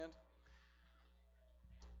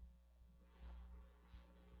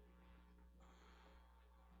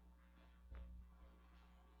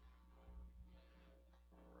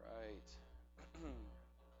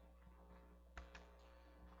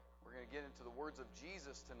words of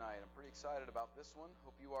Jesus tonight. I'm pretty excited about this one.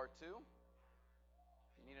 Hope you are too.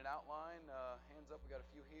 If you need an outline, hands up. We got a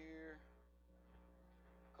few here.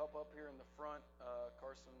 A couple up here in the front.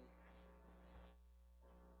 Carson.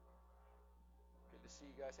 Good to see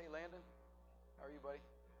you guys. Hey, Landon. How are you, buddy?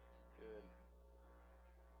 Good.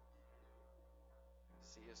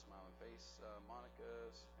 See his smiling face.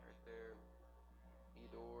 Monica's right there.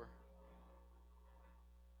 Edor.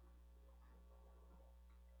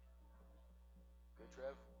 Good,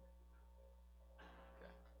 Trev?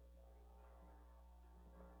 Okay.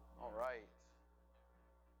 All right.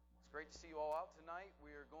 It's great to see you all out tonight.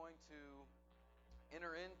 We are going to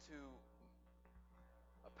enter into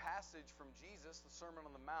a passage from Jesus, the Sermon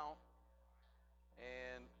on the Mount.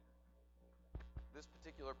 And this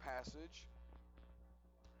particular passage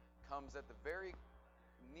comes at the very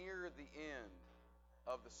near the end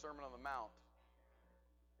of the Sermon on the Mount.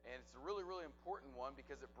 And it's a really, really important one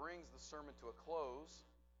because it brings the sermon to a close.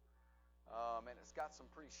 And it's got some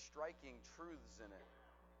pretty striking truths in it.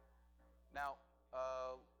 Now,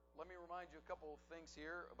 let me remind you a couple of things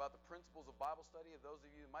here about the principles of Bible study. Of those of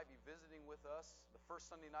you who might be visiting with us, the first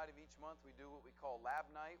Sunday night of each month, we do what we call Lab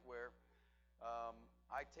Night, where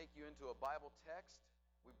I take you into a Bible text.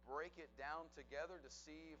 We break it down together to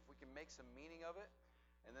see if we can make some meaning of it.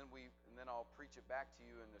 And then I'll preach it back to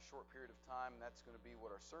you in a short period of time, and that's going to be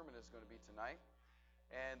what our sermon is going to be tonight.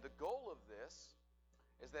 And the goal of this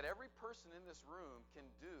is that every person in this room can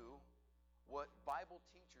do what Bible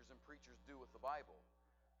teachers and preachers do with the Bible.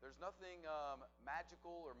 There's nothing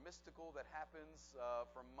magical or mystical that happens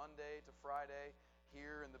from Monday to Friday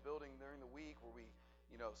here in the building during the week where we,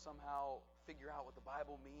 somehow figure out what the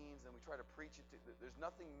Bible means and we try to preach it. There's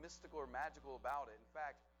nothing mystical or magical about it. In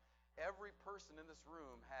fact, every person in this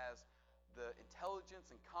room has the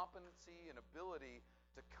intelligence and competency and ability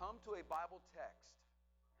to come to a Bible text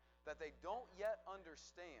that they don't yet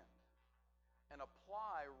understand and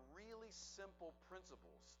apply really simple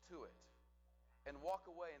principles to it and walk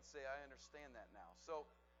away and say, I understand that now. So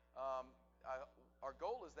our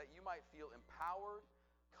goal is that you might feel empowered,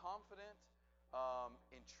 confident,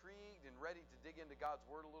 intrigued, and ready to dig into God's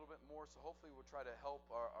Word a little bit more. So hopefully we'll try to help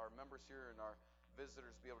our members here and our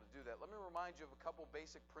visitors be able to do that. Let me remind you of a couple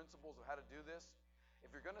basic principles of how to do this.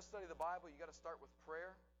 If you're going to study the Bible, you got to start with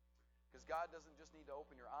prayer, because God doesn't just need to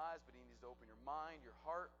open your eyes, but He needs to open your mind, your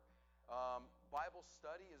heart. Bible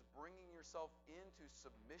study is bringing yourself into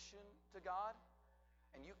submission to God,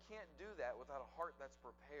 and you can't do that without a heart that's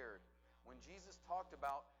prepared. When Jesus talked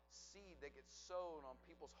about seed that gets sown on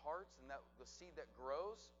people's hearts and that the seed that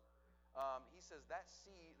grows, He says that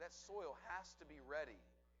seed, that soil has to be ready,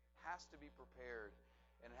 has to be prepared,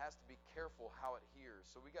 and it has to be careful how it hears.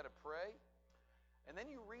 So we got to pray, and then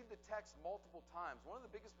you read the text multiple times. One of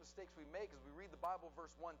the biggest mistakes we make is we read the Bible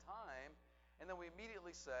verse one time, and then we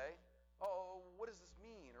immediately say, oh, what does this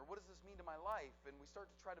mean? Or what does this mean to my life? And we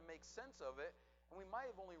start to try to make sense of it, and we might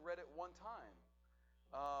have only read it one time.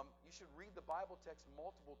 You should read the Bible text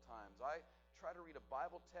multiple times. I try to read a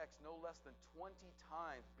Bible text no less than 20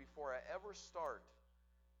 times before I ever start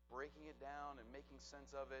breaking it down and making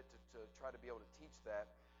sense of it to try to be able to teach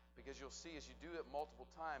that, because you'll see as you do it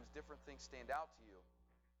multiple times, different things stand out to you.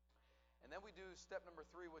 And then we do step number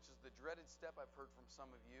 3, which is the dreaded step I've heard from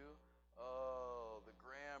some of you. Oh, the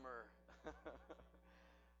grammar.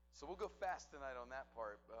 So we'll go fast tonight on that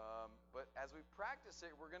part. But as we practice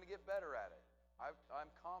it, we're going to get better at it.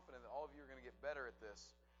 I'm confident that all of you are going to get better at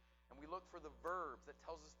this. And we look for the verbs. That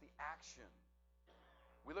tells us the action.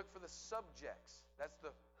 We look for the subjects. That's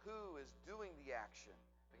the who is doing the action,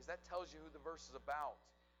 because that tells you who the verse is about.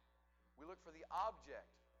 We look for the object.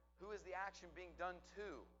 Who is the action being done to?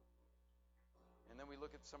 And then we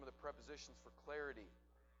look at some of the prepositions for clarity.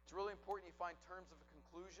 It's really important you find terms of a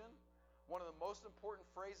conclusion. One of the most important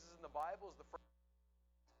phrases in the Bible is the phrase,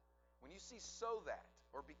 when you see so that,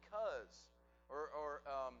 or because, or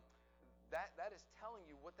that is telling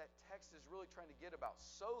you what that text is really trying to get about.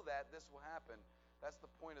 So that this will happen. That's the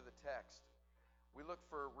point of the text. We look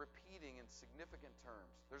for repeating in significant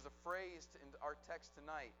terms. There's a phrase in our text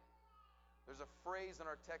tonight. There's a phrase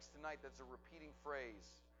in our text tonight that's a repeating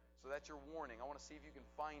phrase. So that's your warning. I want to see if you can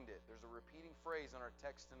find it. There's a repeating phrase in our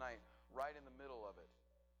text tonight, right in the middle of it.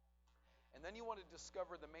 And then you want to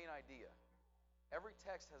discover the main idea. Every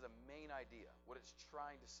text has a main idea, what it's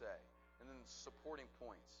trying to say, and then supporting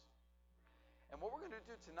points. And what we're going to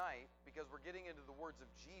do tonight, because we're getting into the words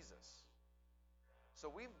of Jesus.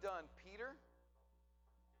 So we've done Peter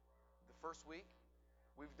the first week.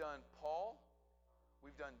 We've done Paul.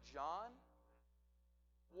 We've done John.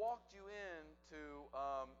 Walked you into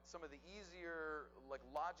some of the easier,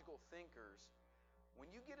 logical thinkers When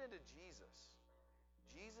you get into Jesus,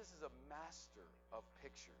 Jesus is a master of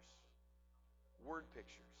pictures, word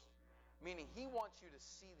pictures, meaning he wants you to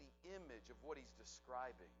see the image of what he's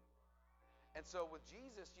describing. And so with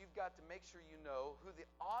Jesus, you've got to make sure you know who the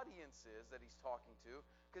audience is that he's talking to,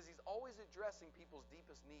 because he's always addressing people's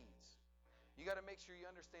deepest needs. You got to make sure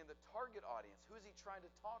you understand the target audience. Who is he trying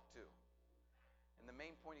to talk to? And the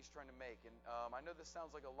main point he's trying to make. And I know this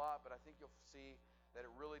sounds like a lot, but I think you'll see that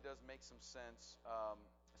it really does make some sense,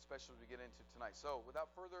 especially as we get into tonight. So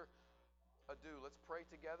without further ado, let's pray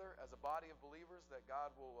together as a body of believers that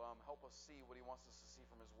God will help us see what he wants us to see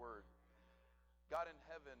from his word. God in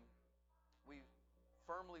heaven, we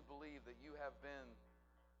firmly believe that you have been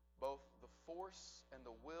both the force and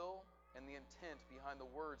the will and the intent behind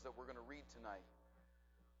the words that we're going to read tonight.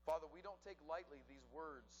 Father, we don't take lightly these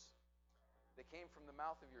words. They came from the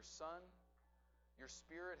mouth of your Son. Your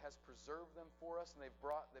Spirit has preserved them for us, and they've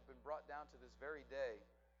been brought down to this very day.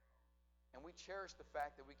 And we cherish the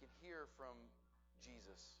fact that we can hear from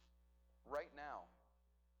Jesus right now.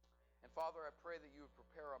 And Father, I pray that you would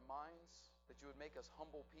prepare our minds, that you would make us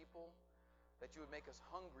humble people, that you would make us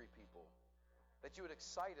hungry people, that you would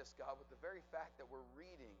excite us, God, with the very fact that we're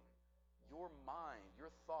reading your mind,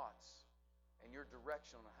 your thoughts, and your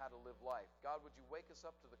direction on how to live life. God, would you wake us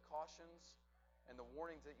up to the cautions and the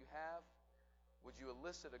warnings that you have? Would you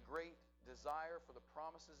elicit a great desire for the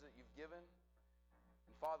promises that you've given?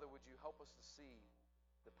 And Father, would you help us to see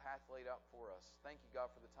the path laid out for us? Thank you,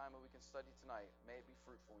 God, for the time that we can study tonight. May it be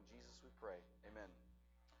fruitful. In Jesus we pray. Amen.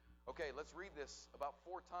 Okay, let's read this about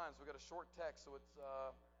 4 times. We've got a short text, so it's...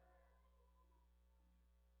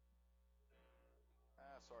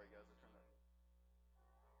 sorry, guys. I turned that...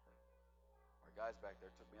 Our guys back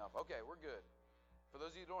there took me off. Okay, we're good. For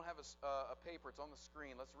those of you who don't have a paper, it's on the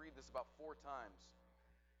screen. Let's read this about 4 times.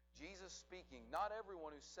 Jesus speaking, "Not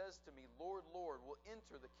everyone who says to me, 'Lord, Lord,' will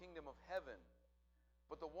enter the kingdom of heaven,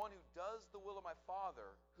 but the one who does the will of my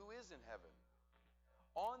Father who is in heaven.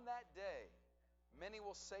 On that day, many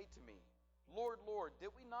will say to me, 'Lord, Lord,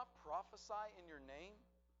 did we not prophesy in your name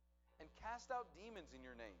and cast out demons in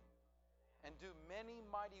your name and do many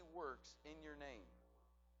mighty works in your name?'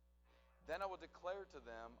 Then I will declare to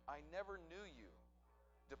them, 'I never knew you.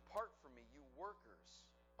 Depart from me, you workers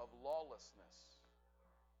of lawlessness.'"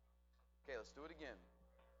 Okay, let's do it again.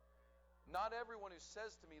 "Not everyone who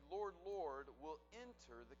says to me, 'Lord, Lord,' will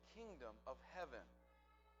enter the kingdom of heaven,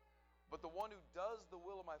 but the one who does the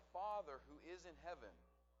will of my Father who is in heaven.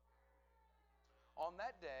 On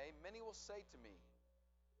that day, many will say to me,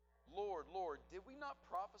 'Lord, Lord, did we not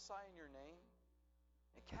prophesy in your name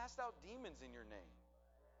and cast out demons in your name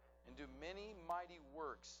and do many mighty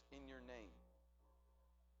works in your name?'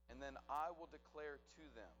 And then I will declare to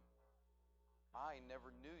them, 'I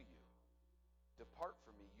never knew you. Depart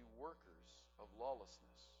from me, you workers of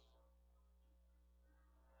lawlessness.'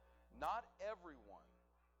 Not everyone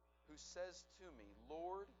who says to me,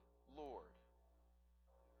 'Lord, Lord,'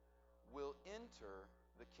 will enter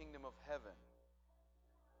the kingdom of heaven,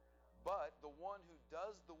 but the one who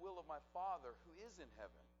does the will of my Father who is in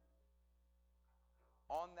heaven.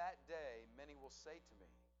 On that day, many will say to me,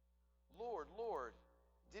 'Lord, Lord,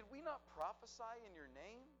 did we not prophesy in your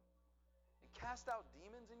name and cast out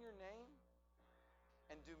demons in your name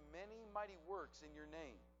and do many mighty works in your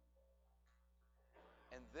name?'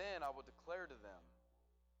 And then I will declare to them,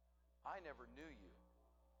 'I never knew you.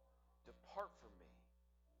 Depart from me,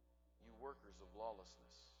 you workers of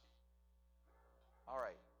lawlessness.'" All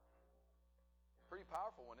right. Pretty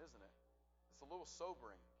powerful one, isn't it? It's a little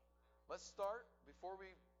sobering. Let's start, before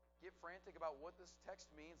we get frantic about what this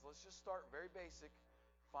text means, let's just start very basic.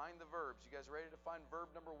 Find the verbs. You guys ready to find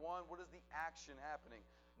verb number 1? What is the action happening?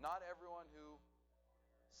 Not everyone who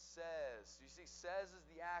says. You see, says is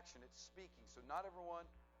the action. It's speaking. So not everyone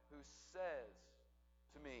who says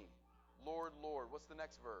to me, 'Lord, Lord.'" What's the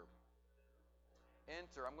next verb?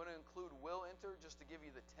 Enter. I'm going to include will enter just to give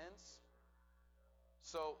you the tense.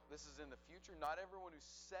 So this is in the future. Not everyone who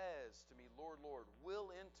says to me, "Lord, Lord,"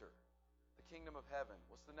 will enter the kingdom of heaven.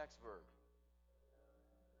 What's the next verb?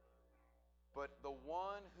 But the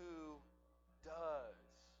one who does.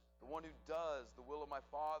 The one who does the will of my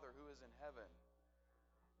Father who is in heaven.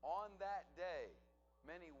 On that day,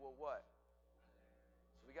 many will what?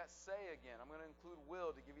 So we got say again. I'm going to include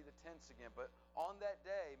will to give you the tense again. But on that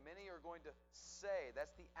day, many are going to say.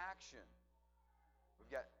 That's the action. We've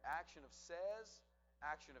got action of says,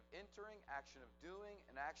 action of entering, action of doing,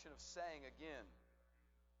 and action of saying again.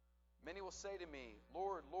 Many will say to me,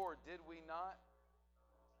 "Lord, Lord, did we not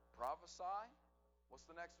prophesy?" What's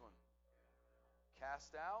the next one?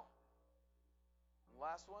 Cast out. And the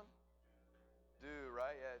last one? Do,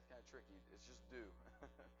 right? Yeah, it's kind of tricky. It's just do.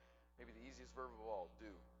 Maybe the easiest verb of all, do,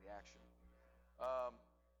 the action.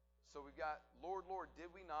 So we've got, Lord, Lord, did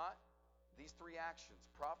we not? These three actions,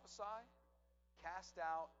 prophesy, cast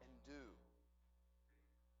out, and do.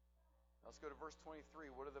 Now let's go to verse 23.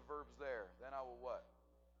 What are the verbs there? Then I will what?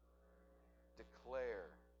 Declare.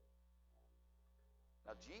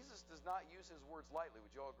 Now Jesus does not use his words lightly.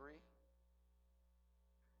 Would you all agree?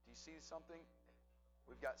 Do you see something?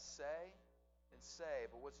 We've got say and say,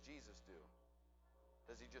 but what's Jesus do?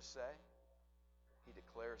 Does he just say? He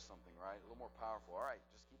declares something, right? A little more powerful. All right,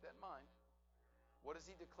 just keep that in mind. What does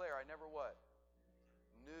he declare? I never what?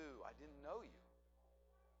 Knew. I didn't know you.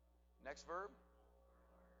 Next verb?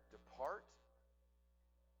 Depart.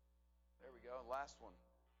 There we go. Last one.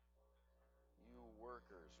 You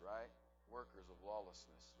workers, right? Workers of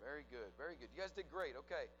lawlessness. Very good. Very good. You guys did great.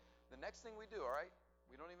 Okay. The next thing we do, all right?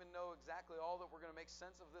 We don't even know exactly all that we're going to make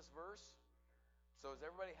sense of this verse. So does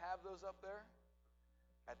everybody have those up there?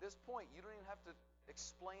 At this point, you don't even have to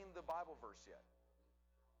explain the Bible verse yet.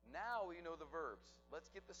 Now you know the verbs.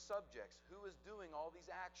 Let's get the subjects. Who is doing all these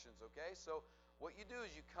actions, okay? So what you do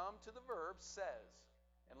is you come to the verb says.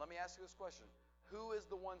 And let me ask you this question. Who is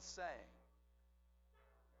the one saying?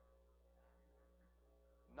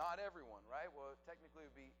 Not everyone, right? Well, technically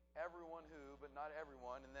it would be everyone who, but not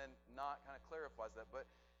everyone, and then not kind of clarifies that. But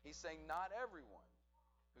he's saying not everyone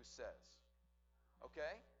who says.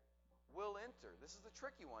 Okay? Will enter. This is the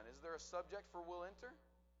tricky one. Is there a subject for will enter?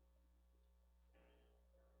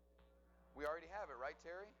 We already have it, right,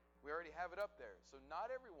 Terry? We already have it up there. So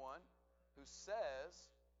not everyone who says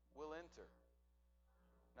will enter.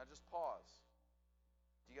 Now just pause.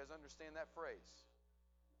 Do you guys understand that phrase?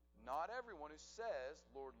 Not everyone who says,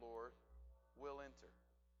 Lord, Lord, will enter.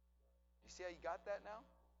 You see how you got that now?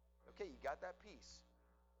 Okay, you got that piece.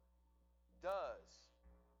 Does.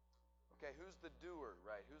 Okay, who's the doer,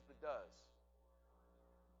 right? Who's the does?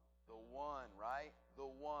 The one, right? The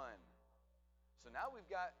one. So now we've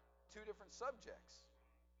got two different subjects.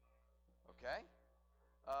 Okay?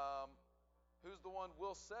 Who's the one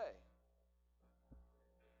will say?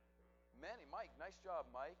 Many. Mike, nice job,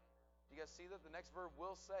 Mike. Do you guys see that? The next verb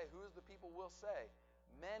will say. Who is the people will say?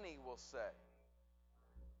 Many will say.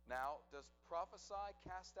 Now, does prophesy,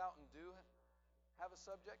 cast out, and do have a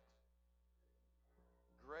subject?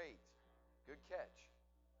 Great. Good catch.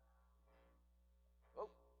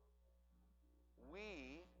 Oh.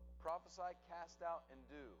 We prophesy, cast out, and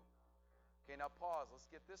do. Okay, now pause.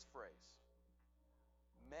 Let's get this phrase.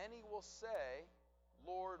 Many will say,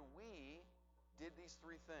 Lord, we did these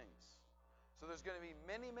three things. So there's going to be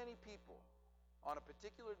many, many people on a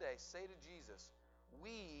particular day say to Jesus,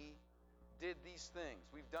 we did these things.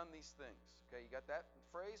 We've done these things. Okay, you got that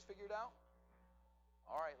phrase figured out?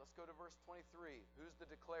 All right, let's go to verse 23. Who's the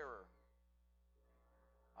declarer?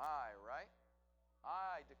 I, right?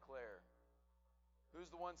 I declare.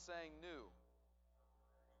 Who's the one saying knew?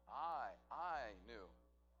 I knew.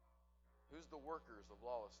 Who's the workers of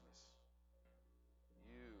lawlessness?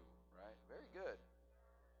 You, right? Very good.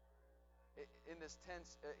 In this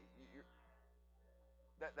tense,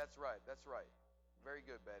 that's right. That's right. Very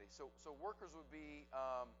good, Betty. So workers would be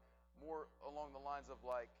more along the lines of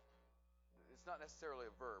like, it's not necessarily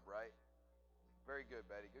a verb, right? Very good,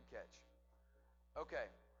 Betty. Good catch.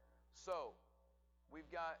 Okay, so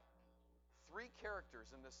we've got three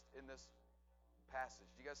characters in this passage.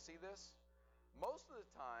 Do you guys see this? Most of the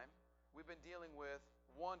time, we've been dealing with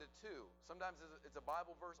 1 to 2. Sometimes it's a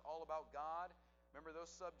Bible verse all about God. Remember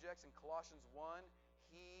those subjects in Colossians 1?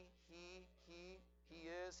 He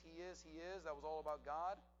is. That was all about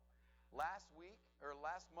God. Last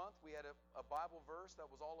month, we had a Bible verse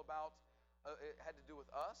that was all about, it had to do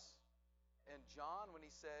with us. And John, when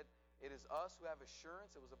he said, it is us who have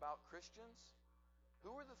assurance, it was about Christians.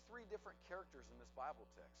 Who are the three different characters in this Bible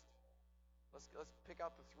text? Let's pick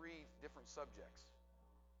out the three different subjects.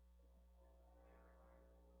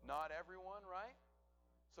 Not everyone, right?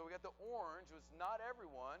 So we got the orange, was not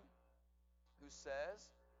everyone who says.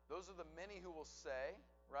 Those are the many who will say,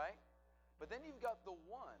 right? But then you've got the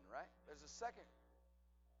one, right? There's a second.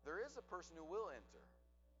 There is a person who will enter.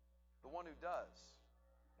 The one who does.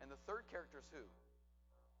 And the third character is who?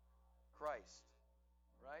 Christ,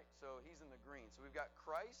 right? So he's in the green. So we've got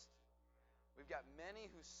Christ, we've got many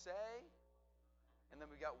who say, and then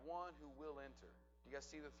we've got one who will enter. You guys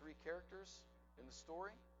see the three characters in the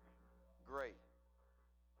story? Great.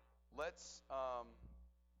 Let's,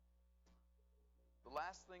 the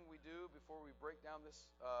last thing we do before we break down this,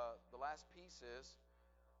 the last piece is,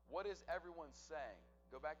 what is everyone saying?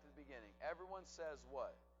 Go back to the beginning. Everyone says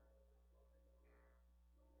what?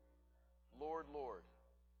 Lord, Lord.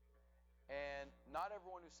 And not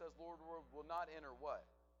everyone who says, Lord, Lord, will not enter what?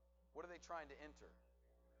 What are they trying to enter?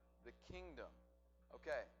 The kingdom.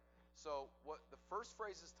 Okay, so what the first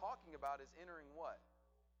phrase is talking about is entering what?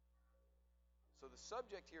 So the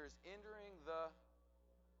subject here is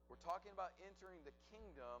we're talking about entering the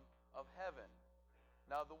kingdom of heaven.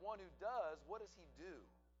 Now the one who does, what does he do?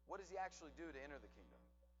 What does he actually do to enter the kingdom?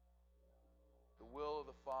 The will of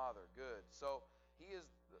the Father. Good. So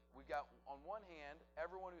we got on one hand,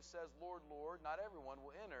 everyone who says, Lord, Lord, not everyone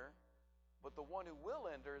will enter, but the one who will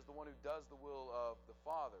enter is the one who does the will of the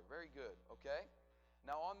Father. Very good. Okay?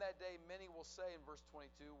 Now on that day, many will say in verse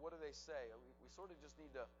 22, what do they say? We sort of just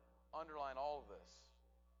need to underline all of this.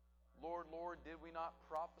 Lord, Lord, did we not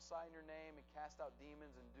prophesy in your name and cast out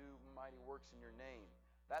demons and do mighty works in your name?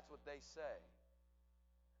 That's what they say.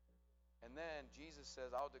 And then Jesus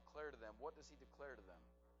says, I'll declare to them. What does he declare to them?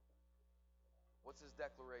 What's his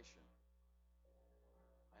declaration?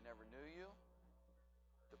 I never knew you.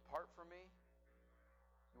 Depart from me.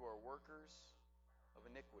 You are workers of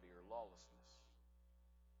iniquity or lawlessness.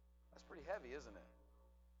 That's pretty heavy, isn't it?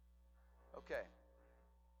 Okay.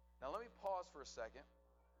 Now let me pause for a second,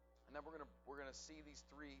 and then we're gonna see these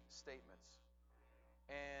three statements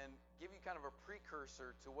and give you kind of a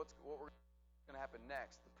precursor to what we're going to happen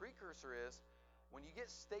next. The precursor is when you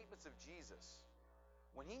get statements of Jesus,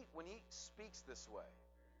 when he speaks this way,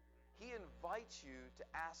 he invites you to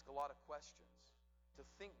ask a lot of questions, to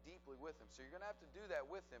think deeply with him. So you're going to have to do that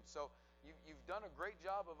with him. So you've done a great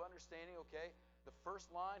job of understanding, okay, the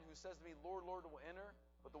first line, who says to me, Lord, Lord, will enter,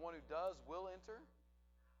 but the one who does will enter.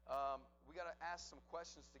 We got to ask some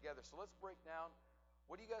questions together. So let's break down.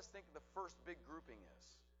 What do you guys think the first big grouping is?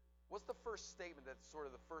 What's the first statement that's sort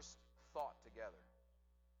of the first thought together?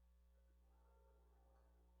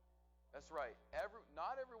 That's right.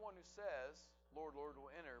 Not everyone who says, Lord, Lord,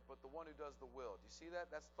 will enter, but the one who does the will. Do you see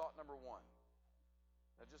that? That's thought number one.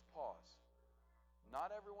 Now just pause.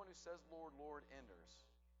 Not everyone who says, Lord, Lord, enters,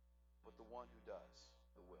 but the one who does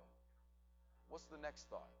the will. What's the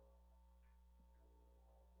next thought?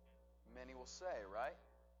 Many will say, right?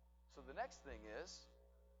 So the next thing is,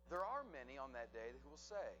 there are many on that day who will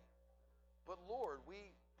say, but Lord,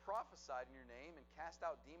 we prophesied in your name and cast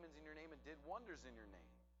out demons in your name and did wonders in your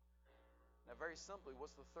name. Now very simply,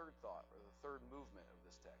 what's the third thought or the third movement of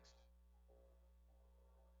this text?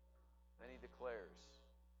 Then he declares.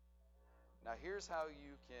 Now here's how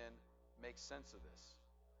you can make sense of this.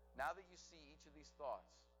 Now that you see each of these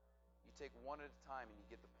thoughts, you take one at a time and you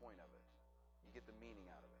get the point of it. You get the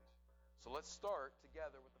meaning out of it. So let's start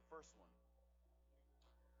together with the first one.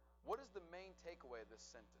 What is the main takeaway of this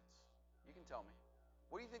sentence? You can tell me.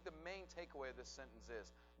 What do you think the main takeaway of this sentence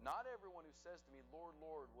is? Not everyone who says to me, Lord,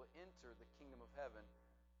 Lord, will enter the kingdom of heaven,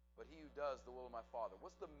 but he who does the will of my Father.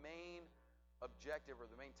 What's the main objective or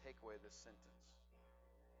the main takeaway of this sentence?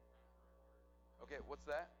 Okay, what's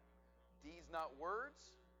that? Deeds, not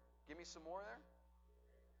words. Give me some more there.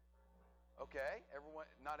 Okay,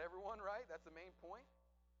 not everyone, right? That's the main point.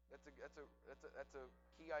 That's a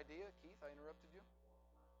key idea. Keith, I interrupted you.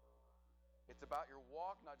 It's about your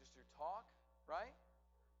walk, not just your talk, right?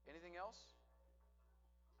 Anything else?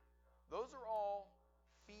 Those are all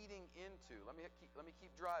feeding into. Let me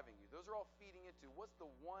keep driving you. Those are all feeding into. What's the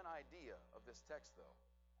one idea of this text, though?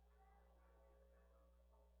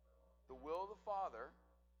 The will of the Father.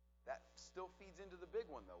 That still feeds into the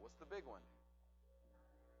big one, though. What's the big one?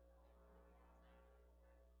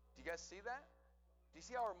 Do you guys see that? Do you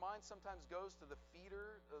see how our mind sometimes goes to the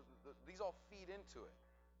feeder? These all feed into it.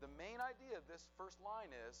 The main idea of this first line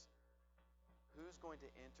is, who's going to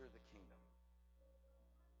enter the kingdom?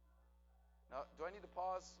 Now, do I need to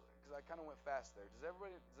pause? Because I kind of went fast there. Does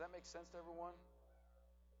that make sense to everyone?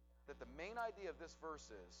 That the main idea of this verse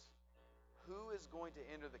is, who is going to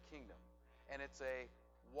enter the kingdom? And it's a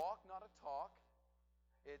walk, not a talk.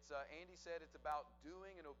 It's Andy said it's about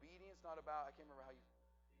doing and obedience, not about, I can't remember how you.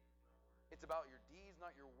 It's about your deeds,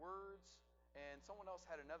 not your words. And someone else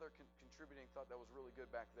had another contributing thought that was really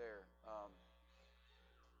good back there.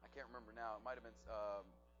 I can't remember now. It might have been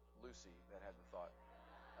Lucy that had the thought.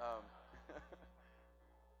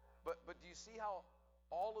 But do you see how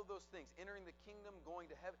all of those things, entering the kingdom,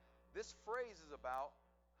 going to heaven, this phrase is about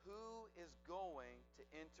who is going to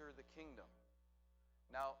enter the kingdom.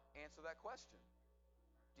 Now, answer that question.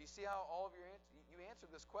 Do you see how all of you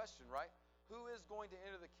answered this question, right? Who is going to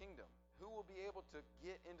enter the kingdom? Who will be able to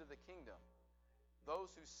get into the kingdom?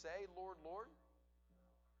 Those who say, Lord, Lord,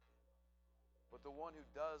 but the one who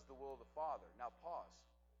does the will of the Father. Now pause.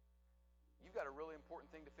 You've got a really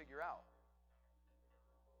important thing to figure out.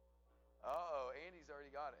 Uh-oh, Andy's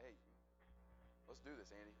already got it. Hey, let's do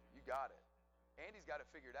this, Andy. You got it. Andy's got it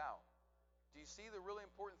figured out. Do you see the really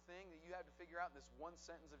important thing that you have to figure out in this one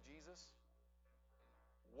sentence of Jesus?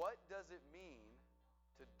 What does it mean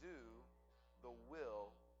to do the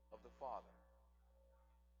will of the Father?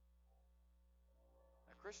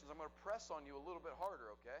 Now, Christians, I'm going to press on you a little bit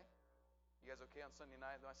harder, okay? You guys okay on Sunday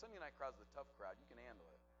night? My Sunday night crowd is the tough crowd. You can handle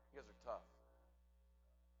it. You guys are tough.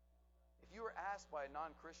 If you were asked by a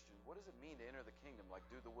non-Christian, what does it mean to enter the kingdom? Like,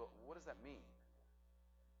 do the will. What does that mean?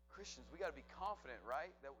 Christians, we got to be confident,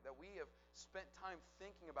 right? That we have spent time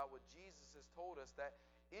thinking about what Jesus has told us, that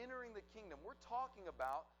entering the kingdom, we're talking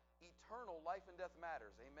about eternal life and death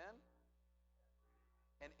matters. Amen?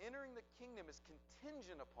 And entering the kingdom is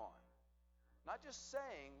contingent upon not just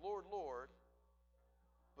saying, Lord, Lord,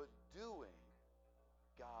 but doing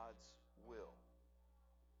God's will.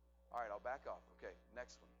 All right, I'll back off. Okay,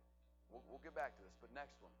 next one. We'll get back to this, but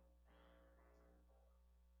next one.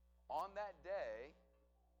 On that day,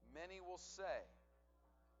 many will say,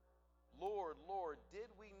 Lord, Lord,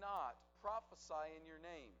 did we not prophesy in your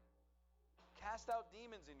name, cast out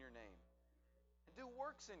demons in your name, and do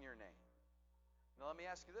works in your name? Now let me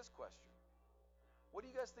ask you this question. What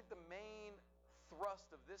do you guys think the main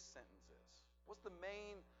thrust of this sentence is? What's the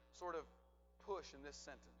main sort of push in this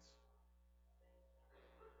sentence?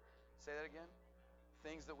 Say that again.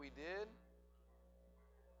 Things that we did.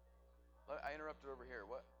 I interrupted over here.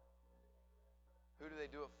 What? Who do they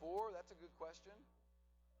do it for? That's a good question.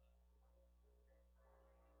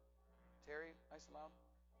 Terry, nice and loud.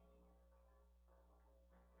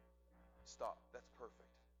 Stop. That's perfect.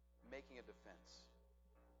 Making a defense.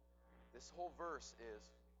 This whole verse is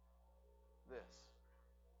this.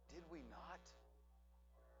 Did we not?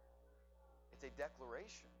 It's a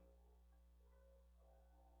declaration.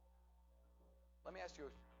 Let me ask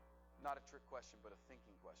you not a trick question, but a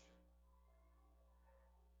thinking question.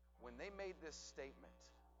 When they made this statement,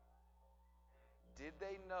 did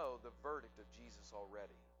they know the verdict of Jesus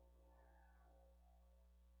already?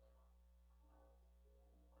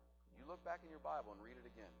 You look back in your Bible and read it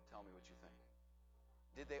again. Tell me what you think.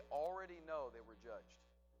 Did they already know they were judged?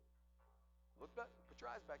 Look back, put your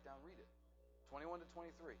eyes back down, read it. 21 to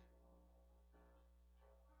 23.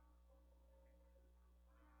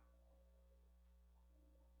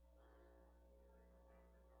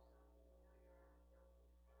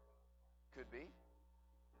 Could be.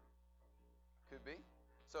 Could be.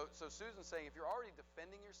 So Susan's saying if you're already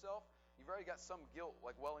defending yourself, you've already got some guilt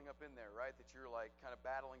like welling up in there, right? That you're like kind of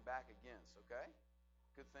battling back against, okay?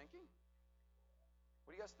 Good thinking.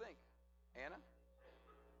 What do you guys think? Anna?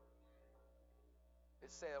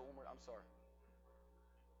 Let's say that one more. I'm sorry.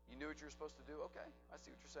 You knew what you were supposed to do? Okay, I see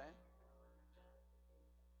what you're saying.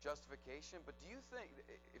 Justification. But do you think,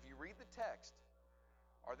 if you read the text,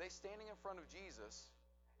 are they standing in front of Jesus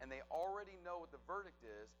and they already know what the verdict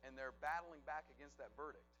is, and they're battling back against that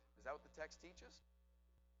verdict? Is that what the text teaches?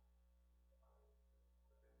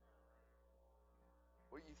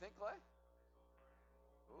 What do you think, Clay?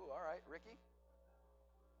 Ooh, all right. Ricky?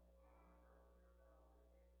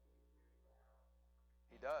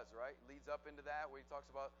 He does, right? Leads up into that where he talks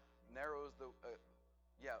about narrows the,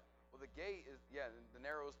 the gate is, the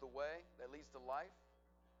narrow is the way that leads to life.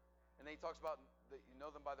 And then he talks about that you know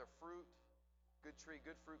them by their fruit. Good tree,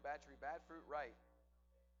 good fruit, bad tree, bad fruit, right.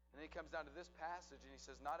 And then he comes down to this passage and he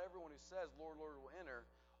says, not everyone who says, Lord, Lord, will enter.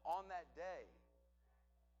 On that day,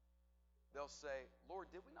 they'll say, Lord,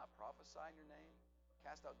 did we not prophesy in your name?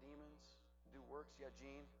 Cast out demons, do works? Yeah,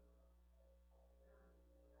 Gene.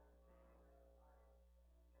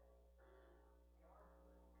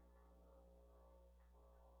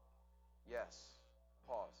 Yes.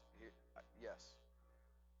 Pause. Here. Yes.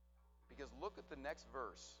 Because look at the next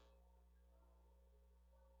verse.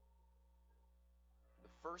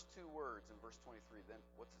 The first two words in verse 23, then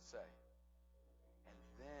what's it say? And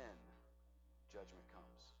then judgment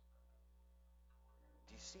comes.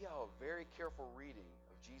 Do you see how a very careful reading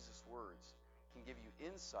of Jesus' words can give you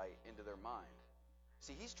insight into their mind?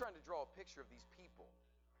 See, he's trying to draw a picture of these people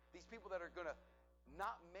that are going to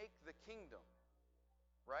not make the kingdom,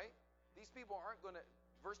 right? These people aren't going to,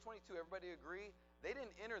 verse 22, everybody agree? They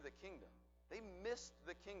didn't enter the kingdom. They missed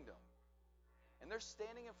the kingdom. And they're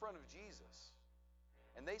standing in front of Jesus.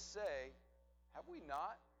 And they say, have we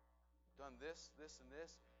not done this, this, and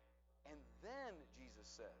this? And then Jesus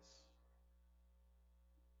says,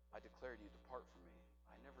 I declare to you, depart from me.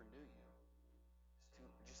 I never knew you.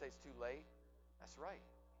 Did you say it's too late? That's right.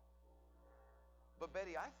 But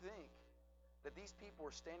Betty, I think that these people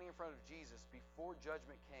were standing in front of Jesus before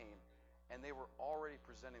judgment came, and they were already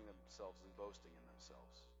presenting themselves and boasting in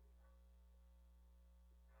themselves.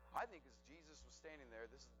 I think as Jesus was standing there,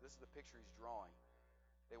 this is the picture he's drawing.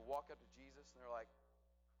 They walk up to Jesus and they're like,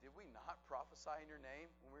 did we not prophesy in your name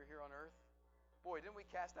when we were here on earth? Boy, didn't we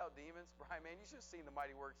cast out demons? Brian, man, you should have seen the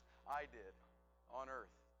mighty works I did on earth.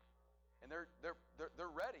 And they're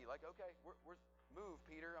ready. Like, okay, we're move,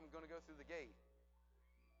 Peter. I'm going to go through the gate.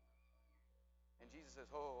 And Jesus says,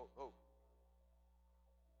 ho, ho, ho.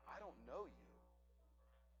 I don't know you.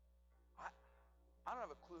 I don't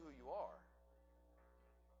have a clue who you are.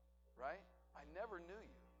 Right? I never knew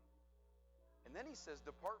you. And then he says,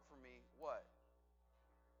 depart from me, what?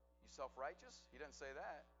 You self-righteous? He doesn't say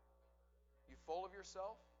that. You full of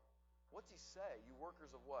yourself? What's he say? You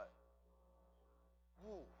workers of what?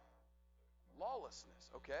 Woo.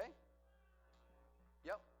 Lawlessness. Okay?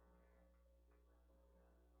 Yep.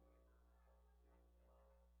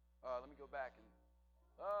 Let me go back and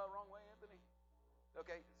wrong way, Anthony.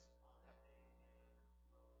 Okay.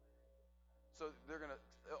 So they're gonna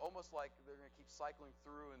almost like they're gonna keep cycling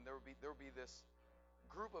through, and there will be this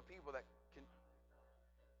group of people that can.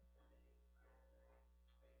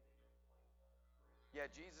 Yeah,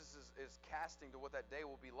 Jesus is casting to what that day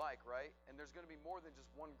will be like, right? And there's going to be more than just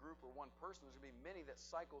one group or one person. There's going to be many that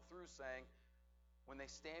cycle through saying, when they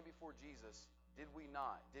stand before Jesus, did we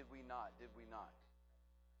not? Did we not? Did we not?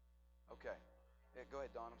 Okay. Yeah, go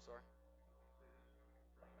ahead, Don. I'm sorry.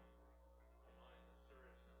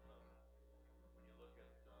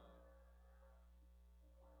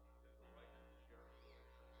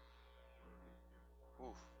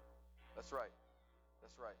 Oof. That's right.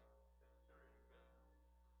 That's right.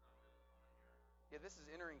 Yeah, this is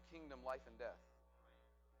entering kingdom, life and death.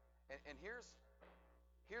 And here's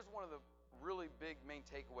one of the really big main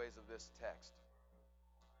takeaways of this text.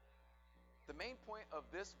 The main point of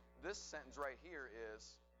this sentence right here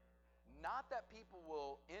is not that people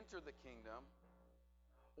will enter the kingdom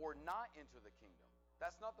or not enter the kingdom.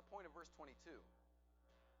 That's not the point of verse 22.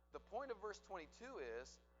 The point of verse 22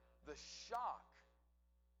 is the shock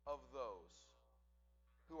of those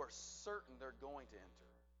who are certain they're going to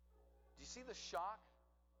enter. Do you see the shock?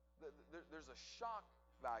 There's a shock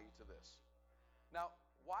value to this. Now,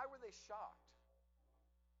 why were they shocked?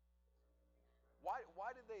 Why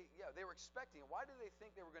did they, they were expecting it. Why did they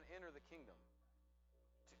think they were going to enter the kingdom?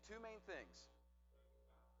 Two main things.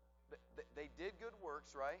 They did good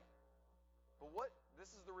works, right? But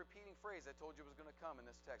this is the repeating phrase I told you was going to come in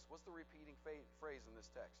this text. What's the repeating phrase in this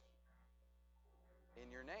text?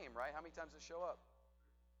 In your name, right? How many times does it show up?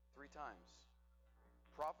 3 times.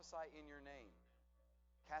 Prophesy in your name.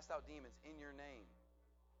 Cast out demons in your name.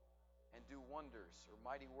 And do wonders or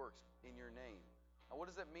mighty works in your name. Now,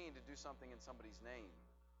 what does that mean to do something in somebody's name?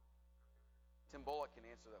 Tim Bullock can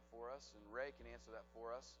answer that for us, and Ray can answer that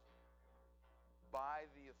for us.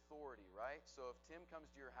 By the authority, right? So if Tim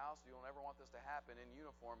comes to your house, you don't ever want this to happen in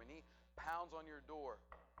uniform, and he pounds on your door,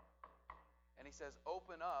 and he says,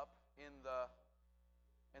 open up in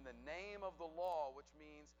the name of the law, which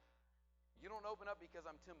means you don't open up because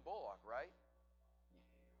I'm Tim Bullock, right?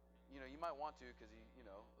 You know, you might want to because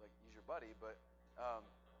like he's your buddy, but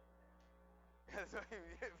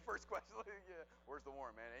first question, where's the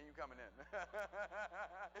warrant, man? Ain't you coming in?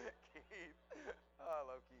 Keith. I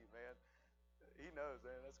love Keith, man. He knows,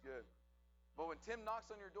 man. That's good. But when Tim knocks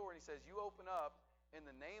on your door and he says, you open up in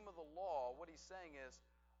the name of the law, what he's saying is,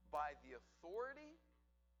 by the authority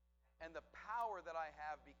and the power that I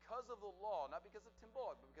have because of the law, not because of Tim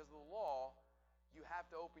Bullock, but because of the law, you have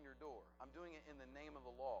to open your door. I'm doing it in the name of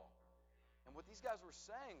the law. And what these guys were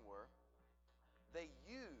saying were, they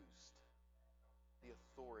used the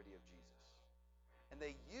authority of Jesus. And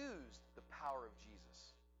they used the power of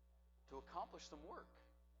Jesus to accomplish some work.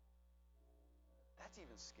 That's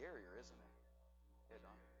even scarier, isn't it? Yeah,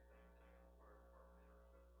 Don.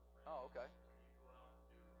 Oh, okay.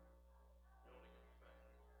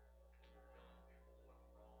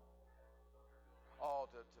 Oh,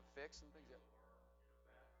 to fix and things?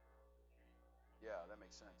 Yeah, that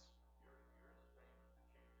makes sense.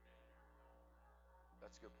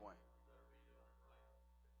 That's a good point.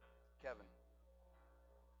 Kevin.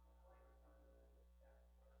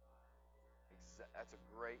 That's a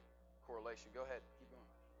great correlation. Go ahead. Keep going.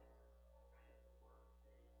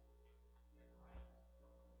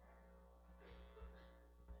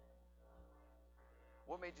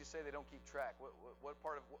 What made you say they don't keep track? What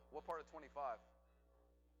part of 25?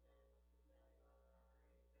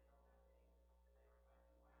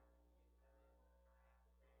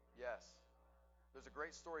 Yes. There's a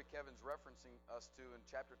great story Kevin's referencing us to in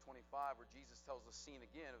chapter 25 where Jesus tells the scene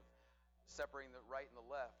again of separating the right and the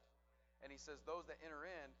left. And he says, those that enter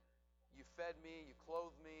in, you fed me, you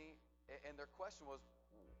clothed me. And their question was,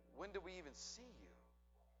 when do we even see you?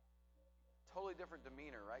 Totally different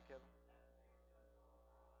demeanor, right, Kevin?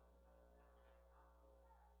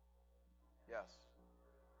 Yes.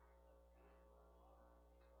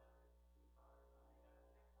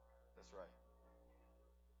 That's right.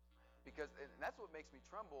 Because, and that's what makes me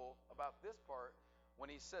tremble about this part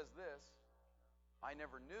when he says this, I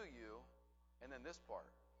never knew you, and then this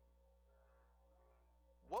part.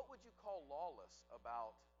 What would you call lawless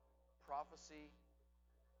about prophecy,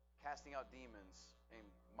 casting out demons, and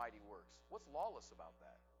mighty works? What's lawless about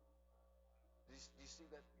that? Do you see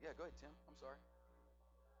that? Yeah, go ahead, Tim. I'm sorry.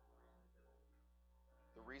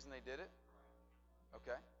 The reason they did it?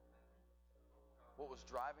 Okay. What was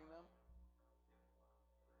driving them?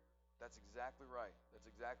 That's exactly right. That's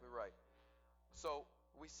exactly right. So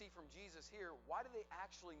we see from Jesus here, why did they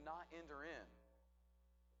actually not enter in?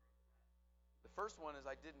 The first one is,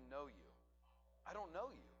 I didn't know you. I don't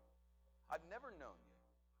know you. I've never known you.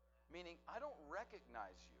 Meaning, I don't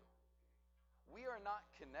recognize you. We are not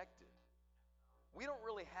connected. We don't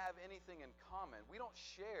really have anything in common. We don't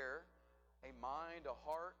share a mind, a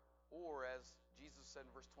heart, or as Jesus said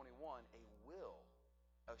in verse 21, a will.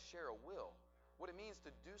 Share a will. What it means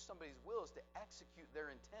to do somebody's will is to execute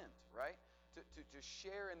their intent, right? To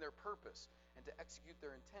share in their purpose and to execute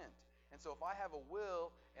their intent. And so if I have a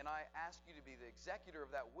will and I ask you to be the executor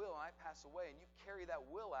of that will and I pass away and you carry that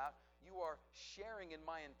will out, you are sharing in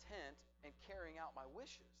my intent and carrying out my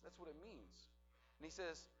wishes. That's what it means. And he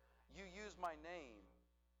says, you use my name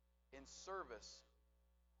in service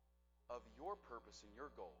of your purpose and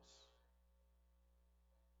your goals.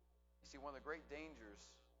 You see, one of the great dangers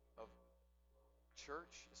of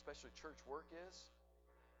church, especially church work, is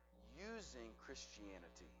using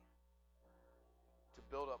Christianity to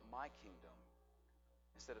build up my kingdom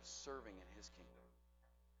instead of serving in his kingdom.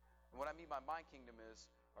 And what I mean by my kingdom is,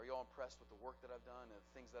 are you all impressed with the work that I've done and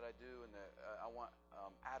the things that I do, and I want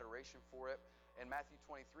adoration for it? In Matthew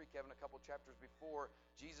 23, Kevin, a couple chapters before,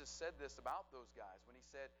 Jesus said this about those guys when he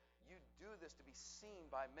said, you do this to be seen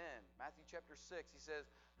by men. Matthew chapter 6, he says,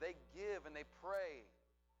 they give and they pray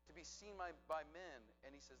to be seen by men.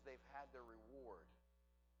 And he says they've had their reward.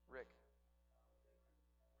 Rick.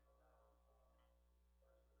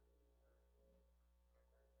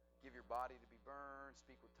 Give your body to be burned,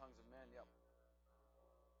 speak with tongues of men. Yep.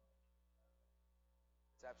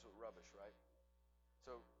 It's absolute rubbish, right?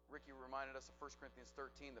 So Ricky reminded us of 1 Corinthians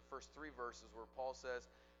 13, the first 3 verses where Paul says,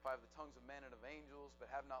 if I have the tongues of men and of angels, but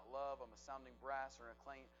have not love, I'm a sounding brass or a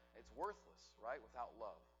clanging. It's worthless, right, without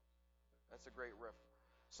love. That's a great riff.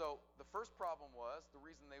 So the first problem was, the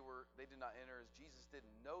reason they did not enter is Jesus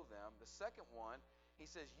didn't know them. The second one, he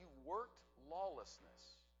says, you worked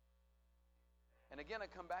lawlessness. And again, I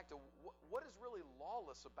come back to what is really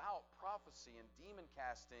lawless about prophecy and demon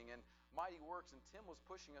casting and mighty works? And Tim was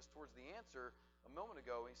pushing us towards the answer a moment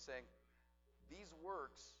ago. He's saying, these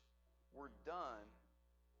works were done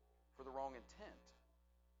for the wrong intent.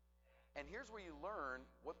 And here's where you learn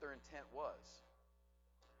what their intent was.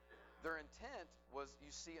 Their intent was,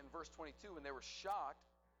 you see it in verse 22, when they were shocked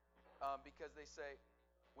because they say,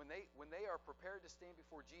 when they are prepared to stand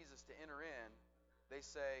before Jesus to enter in, they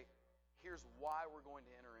say, here's why we're going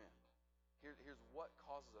to enter in. Here's what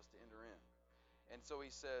causes us to enter in. And so he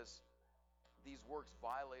says, these works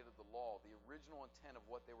violated the law, the original intent of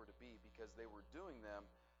what they were to be, because they were doing them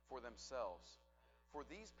for themselves. For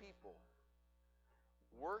these people,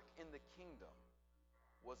 work in the kingdom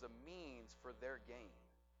was a means for their gain.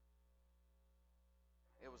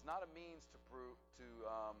 It was not a means to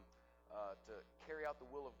carry out the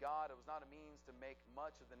will of God. It was not a means to make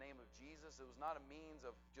much of the name of Jesus. It was not a means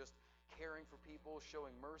of just caring for people,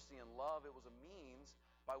 showing mercy and love. It was a means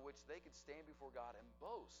by which they could stand before God and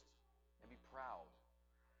boast and be proud.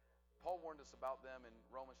 Paul warned us about them in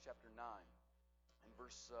Romans chapter 9, in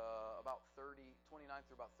verse about 29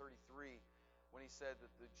 through about 33, when he said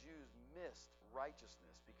that the Jews missed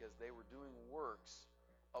righteousness because they were doing works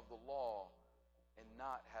of the law and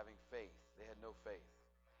not having faith. They had no faith.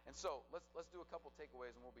 And so let's do a couple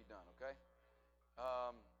takeaways and we'll be done, okay?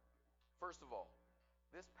 First of all,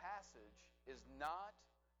 this passage is not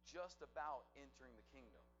just about entering the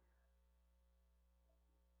kingdom.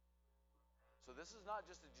 So this is not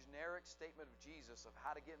just a generic statement of Jesus of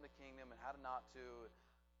how to get in the kingdom and how to not to.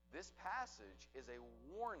 This passage is a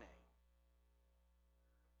warning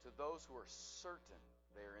to those who are certain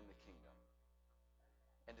they are in the kingdom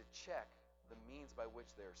and to check the means by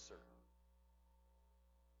which they are certain.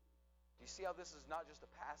 Do you see how this is not just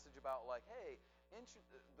a passage about like, hey,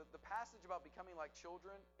 the passage about becoming like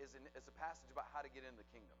children is a passage about how to get into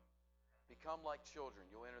the kingdom. Become like children,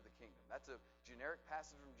 you'll enter the kingdom. That's a generic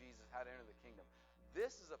passage from Jesus, how to enter the kingdom.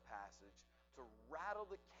 This is a passage to rattle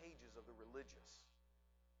the cages of the religious.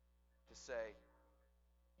 To say,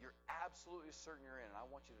 you're absolutely certain you're in, and I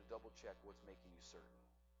want you to double check what's making you certain.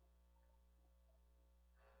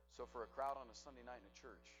 So for a crowd on a Sunday night in a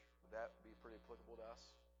church, would that be pretty applicable to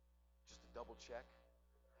us? Just to double check?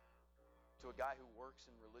 To a guy who works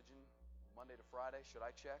in religion Monday to Friday, should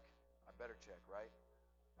I check? I better check, right?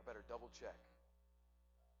 I better double check.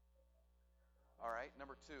 All right,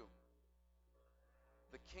 number 2.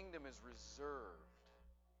 The kingdom is reserved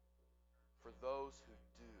for those who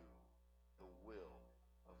do the will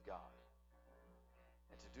of God.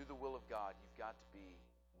 And to do the will of God, you've got to be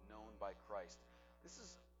known by Christ. This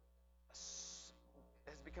has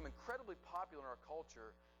become incredibly popular in our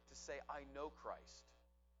culture to say, I know Christ.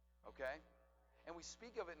 Okay? And we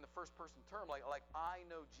speak of it in the first person term, like I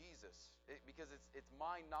know Jesus, because it's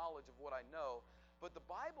my knowledge of what I know. But the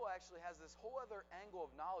Bible actually has this whole other angle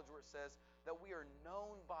of knowledge where it says that we are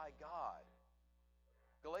known by God.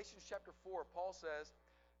 Galatians chapter 4, Paul says,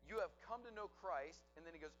 you have come to know Christ, and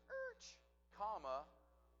then he goes, comma,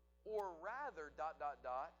 or rather,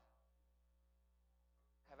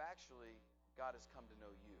 have actually, God has come to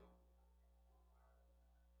know you.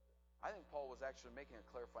 I think Paul was actually making a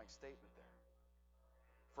clarifying statement there.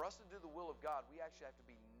 For us to do the will of God, we actually have to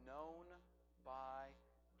be known by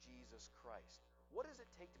Jesus Christ. What does it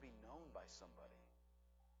take to be known by somebody?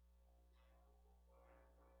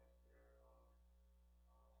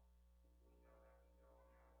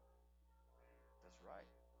 That's right.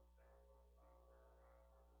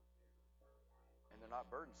 And they're not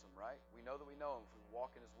burdensome, right? We know that we know Him if we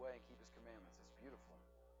walk in His way and keep His commandments. It's beautiful.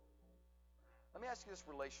 Let me ask you this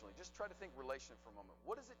relationally. Just try to think relationally for a moment.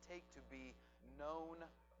 What does it take to be known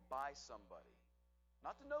by somebody?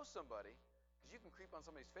 Not to know somebody, because you can creep on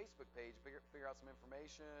somebody's Facebook page, figure out some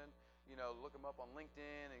information, look them up on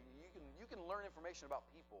LinkedIn, and you can learn information about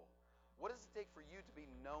people. What does it take for you to be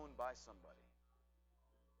known by somebody?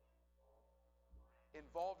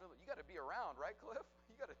 Involved in, you got to be around, right, Cliff?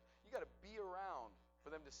 You got to be around for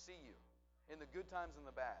them to see you, in the good times and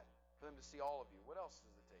the bad, for them to see all of you. What else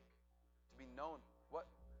does it take to be known? What?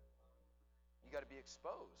 You got to be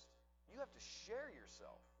exposed. You have to share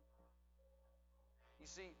yourself. You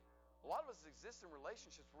see, a lot of us exist in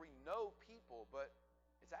relationships where we know people, but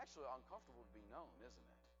it's actually uncomfortable to be known, isn't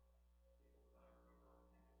it?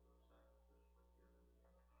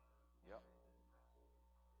 Yep.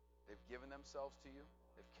 They've given themselves to you.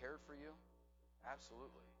 They've cared for you.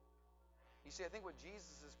 Absolutely. You see, I think what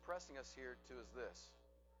Jesus is pressing us here to is this.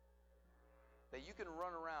 That you can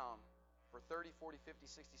run around for 30, 40, 50,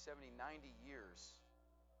 60, 70, 90 years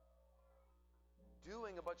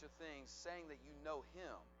doing a bunch of things, saying that you know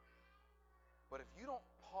Him. But if you don't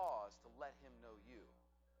pause to let Him know you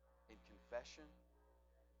in confession,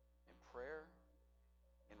 in prayer,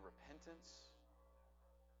 in repentance,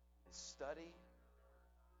 in study,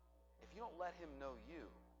 if you don't let Him know you,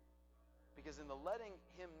 because in the letting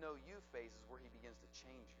Him know you phase is where He begins to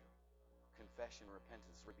change you. Confession,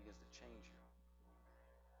 repentance, where He begins to change you.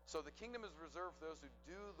 So the kingdom is reserved for those who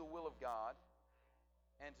do the will of God.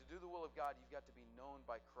 And to do the will of God, you've got to be known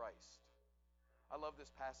by Christ. I love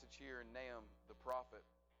this passage here in Nahum, the prophet.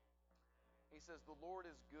 He says, the Lord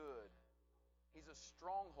is good. He's a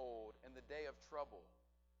stronghold in the day of trouble.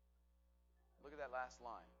 Look at that last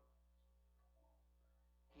line.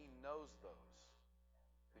 He knows those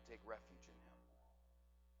who take refuge in Him.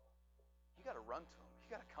 You got to run to Him.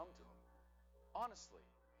 You got to come to Him. Honestly,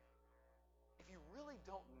 if you really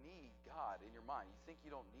don't need God in your mind, you think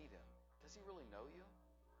you don't need Him, does He really know you?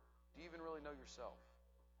 Do you even really know yourself?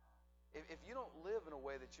 If you don't live in a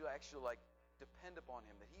way that you actually depend upon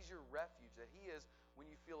Him, that He's your refuge, that He is when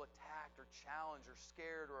you feel attacked or challenged or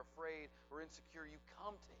scared or afraid or insecure, you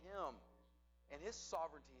come to Him and His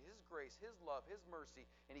sovereignty, His grace, His love, His mercy,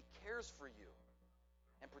 and He cares for you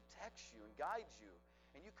and protects you and guides you.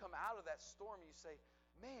 And you come out of that storm and you say,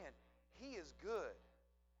 man, He is good.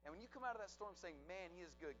 And when you come out of that storm saying, man, He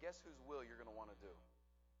is good, guess whose will you're going to want to do?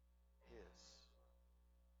 His.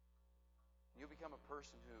 You'll become a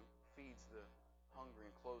person who feeds the hungry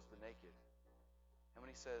and clothes the naked. And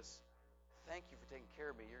when He says, thank you for taking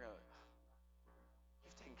care of me, you're going to,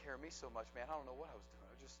 you've taken care of me so much, man, I don't know what I was doing.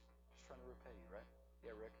 I was just trying to repay you, right?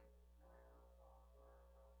 Yeah, Rick?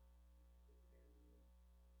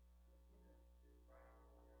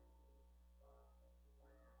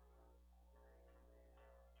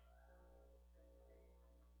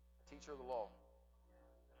 Teacher of the law.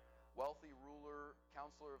 Wealthy ruler,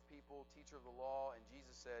 counselor of people, teacher of the law, and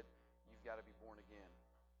Jesus said, you've got to be born again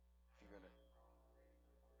if you're going to.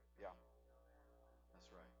 Yeah, that's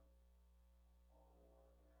right.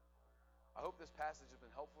 I hope this passage has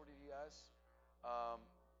been helpful to you guys.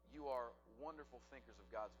 You are wonderful thinkers of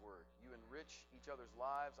God's Word. You enrich each other's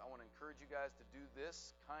lives. I want to encourage you guys to do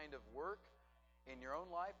this kind of work in your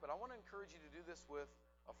own life, but I want to encourage you to do this with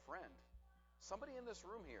a friend. Somebody in this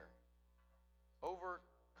room here, over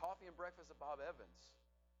coffee and breakfast at Bob Evans.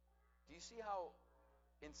 Do you see how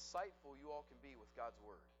insightful you all can be with God's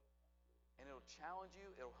Word? And it'll challenge you,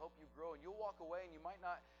 it'll help you grow, and you'll walk away and you might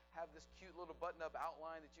not have this cute little button-up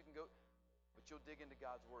outline that you can go, but you'll dig into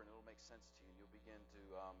God's Word and it'll make sense to you, and you'll begin to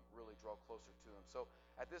really draw closer to Him. So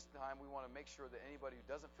at this time, we want to make sure that anybody who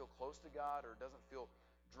doesn't feel close to God or doesn't feel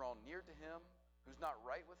drawn near to Him, who's not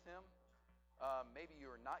right with Him, maybe you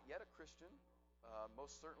are not yet a Christian.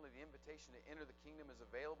 Most certainly the invitation to enter the kingdom is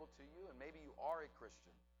available to you, and maybe you are a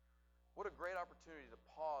Christian. What a great opportunity to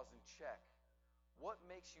pause and check. What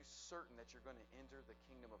makes you certain that you're going to enter the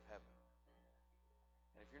kingdom of heaven?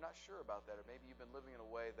 And if you're not sure about that, or maybe you've been living in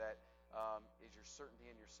a way that is your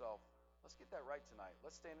certainty in yourself, let's get that right tonight.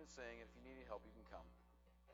 Let's stand and sing, and if you need any help, you can come.